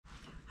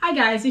Hi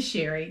guys, it's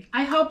Sherry.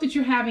 I hope that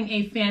you're having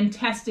a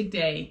fantastic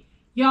day.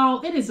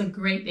 Y'all, it is a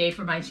great day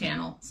for my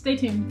channel. Stay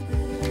tuned.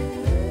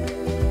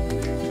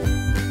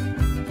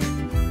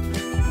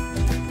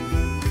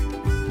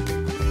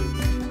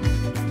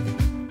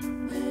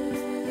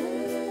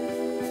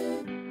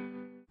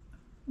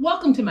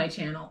 Welcome to my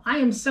channel. I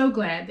am so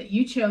glad that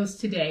you chose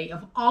today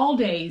of all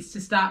days to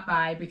stop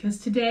by, because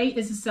today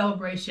is a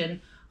celebration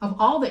of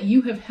all that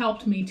you have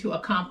helped me to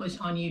accomplish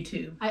on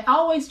YouTube. I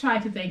always try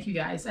to thank you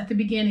guys at the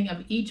beginning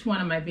of each one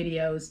of my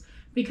videos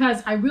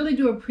because I really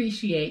do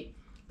appreciate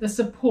the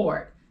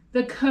support,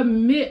 the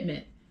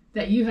commitment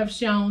that you have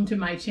shown to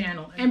my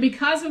channel. And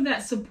because of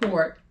that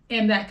support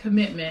and that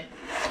commitment,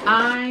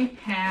 I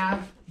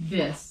have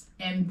this.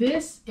 And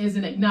this is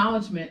an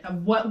acknowledgement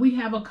of what we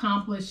have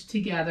accomplished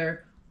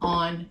together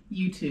on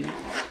YouTube.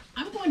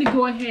 I'm going to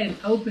go ahead and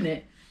open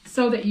it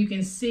so that you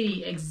can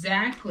see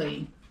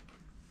exactly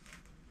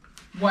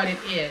what it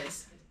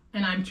is.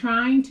 And I'm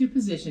trying to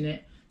position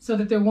it so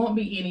that there won't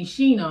be any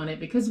sheen on it,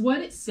 because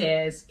what it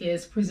says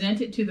is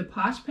presented to the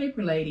Posh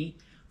Paper Lady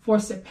for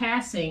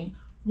surpassing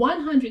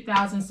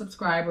 100,000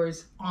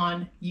 subscribers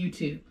on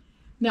YouTube.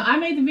 Now, I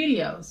made the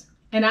videos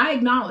and I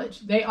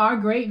acknowledge they are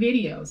great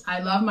videos.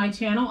 I love my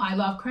channel. I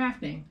love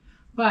crafting.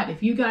 But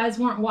if you guys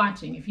weren't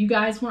watching, if you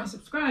guys weren't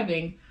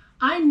subscribing,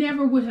 I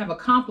never would have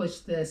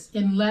accomplished this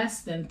in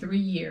less than 3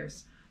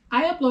 years.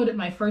 I uploaded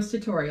my first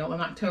tutorial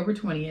on October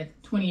 20th,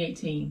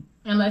 2018,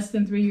 and less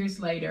than 3 years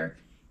later,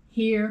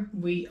 here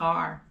we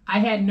are. I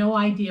had no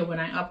idea when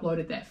I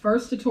uploaded that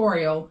first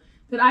tutorial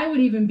that I would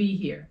even be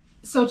here.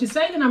 So to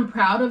say that I'm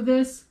proud of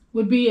this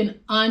would be an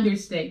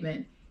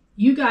understatement.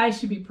 You guys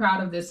should be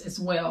proud of this as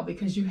well,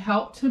 because you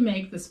helped to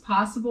make this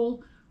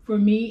possible for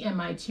me and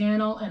my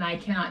channel, and I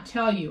cannot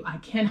tell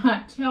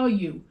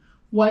you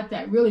what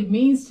that really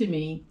means to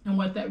me and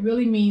what that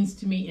really means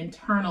to me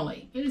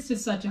internally. It is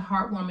just such a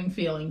heartwarming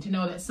feeling to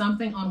know that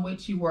something on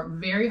which you work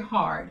very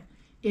hard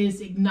is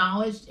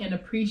acknowledged and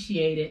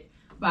appreciated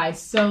by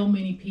so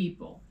many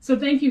people. So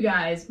thank you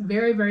guys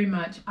very, very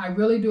much. I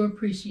really do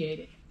appreciate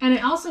it. And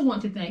I also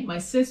want to thank my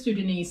sister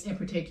Denise in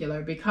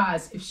particular,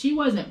 because if she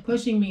wasn't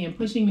pushing me and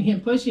pushing me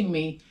and pushing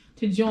me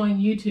to join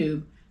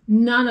YouTube,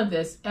 none of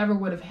this ever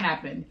would have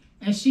happened.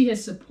 And she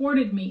has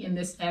supported me in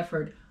this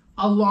effort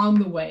along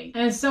the way.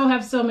 And so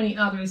have so many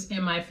others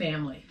in my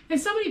family.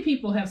 And so many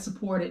people have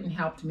supported and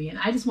helped me. And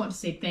I just want to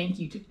say thank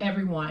you to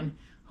everyone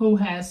who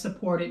has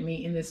supported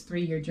me in this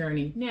 3-year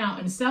journey. Now,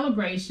 in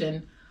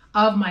celebration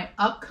of my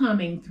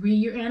upcoming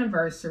 3-year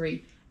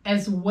anniversary,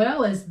 as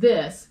well as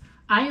this,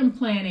 I am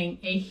planning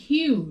a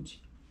huge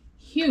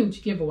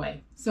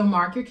giveaway. So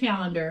mark your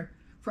calendar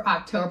for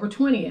October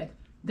 20th.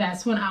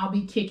 That's when I'll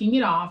be kicking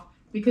it off,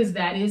 because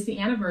that is the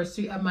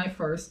anniversary of my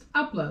first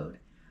upload.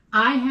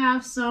 I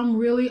have some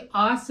really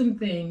awesome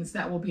things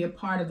that will be a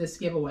part of this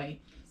giveaway.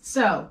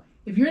 So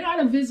if you're not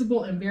a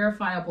visible and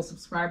verifiable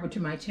subscriber to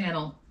my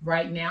channel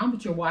right now,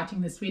 but you're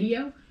watching this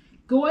video,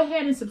 go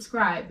ahead and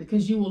subscribe,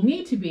 because you will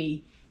need to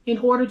be in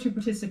order to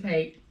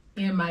participate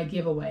in my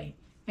giveaway.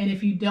 And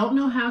if you don't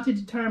know how to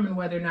determine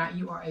whether or not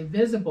you are a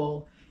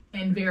visible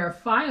and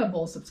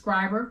verifiable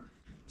subscriber,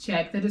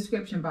 check the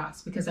description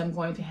box, because I'm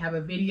going to have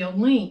a video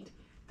linked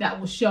that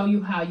will show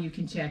you how you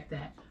can check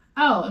that.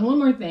 Oh, and one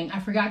more thing,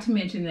 I forgot to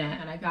mention that,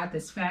 and I got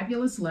this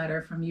fabulous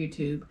letter from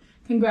YouTube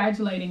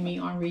congratulating me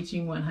on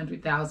reaching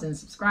 100,000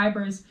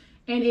 subscribers,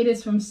 and it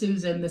is from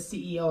Susan, the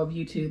CEO of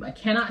YouTube. I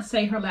cannot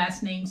say her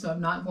last name, so I'm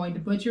not going to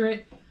butcher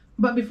it.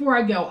 But before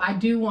I go, I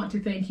do want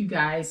to thank you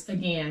guys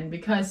again,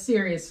 because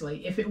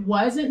seriously, if it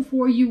wasn't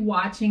for you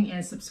watching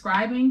and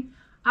subscribing,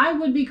 I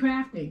would be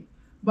crafting,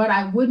 but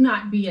I would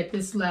not be at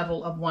this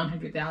level of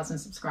 100,000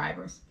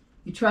 subscribers.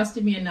 You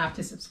trusted me enough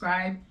to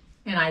subscribe,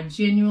 and I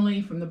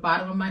genuinely, from the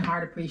bottom of my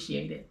heart,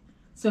 appreciate it.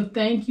 So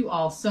thank you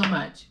all so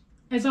much.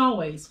 As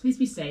always, please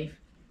be safe,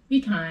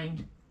 be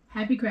kind,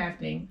 happy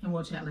crafting, and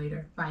we'll chat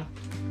later. Bye.